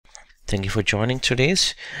Thank you for joining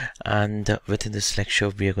today's, and within this lecture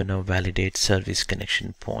we are going to validate service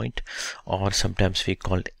connection point, or sometimes we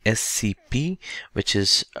call it SCP, which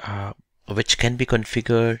is which can be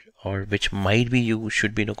configured, or which might be you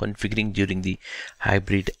should be configuring during the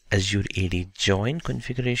hybrid Azure AD join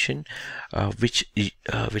configuration, which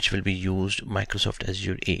will be used Microsoft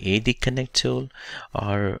Azure AD Connect tool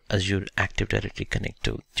or Azure Active Directory Connect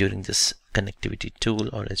tool. During this connectivity tool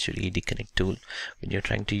or Azure AD Connect tool, when you're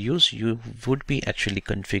trying to use, you would be actually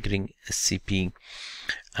configuring SCP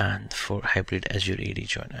and for hybrid Azure AD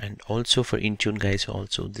join, and also for Intune guys,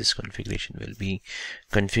 also this configuration will be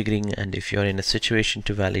configuring. And if you're in a situation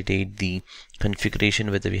to validate the configuration,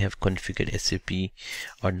 whether we have configured SCP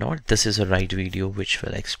or not, this is a right video which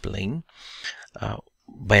will explain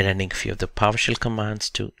by running a few of the Powershell commands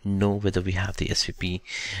to know whether we have the SCP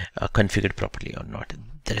configured properly or not.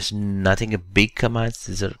 There is nothing a big commands.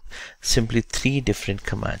 These are simply 3 different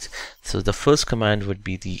commands. So the first command would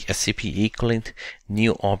be the SCP equivalent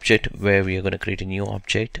new object, where we are going to create a new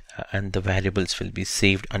object and the variables will be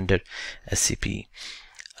saved under SCP.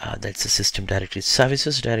 That's the system directory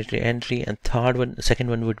services directory entry. And second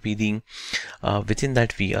one would be the within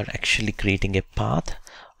that we are actually creating a path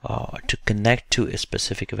to connect to a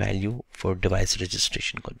specific value for device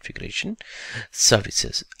registration configuration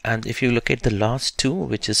services. And if you look at the last two,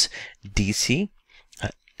 which is DC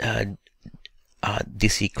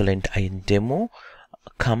DC equivalent in demo,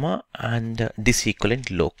 comma, and DC equivalent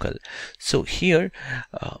local. So here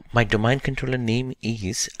my domain controller name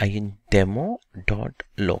is indemo.local.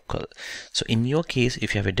 So in your case,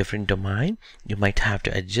 if you have a different domain, you might have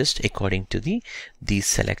to adjust according to the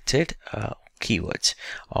selected keywords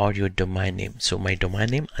or your domain name. So my domain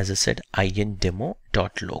name, as I said,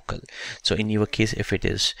 indemo.local. So in your case, if it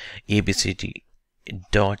is abcd.com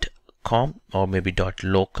or maybe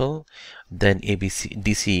 .local, then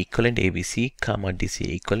DC equivalent abc comma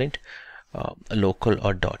DC equivalent local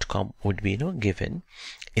or .com would be given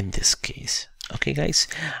in this case. Okay guys,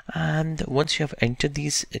 and once you have entered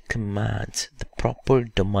these commands, the proper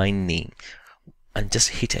domain name, and just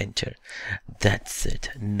hit enter, that's it.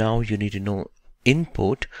 Now you need to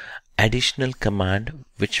import additional command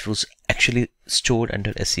which was actually stored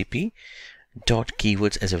under SCP dot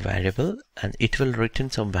keywords as a variable, and it will return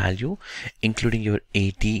some value including your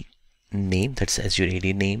AD name, that's Azure AD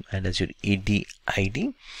name and Azure AD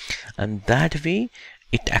ID, and that way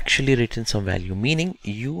it actually returns some value, meaning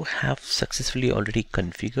you have successfully already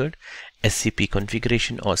configured SCP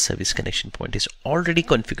configuration, or service connection point is already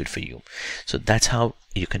configured for you. So that's how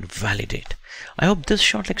you can validate. I hope this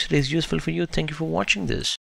short lecture is useful for you. Thank you for watching this.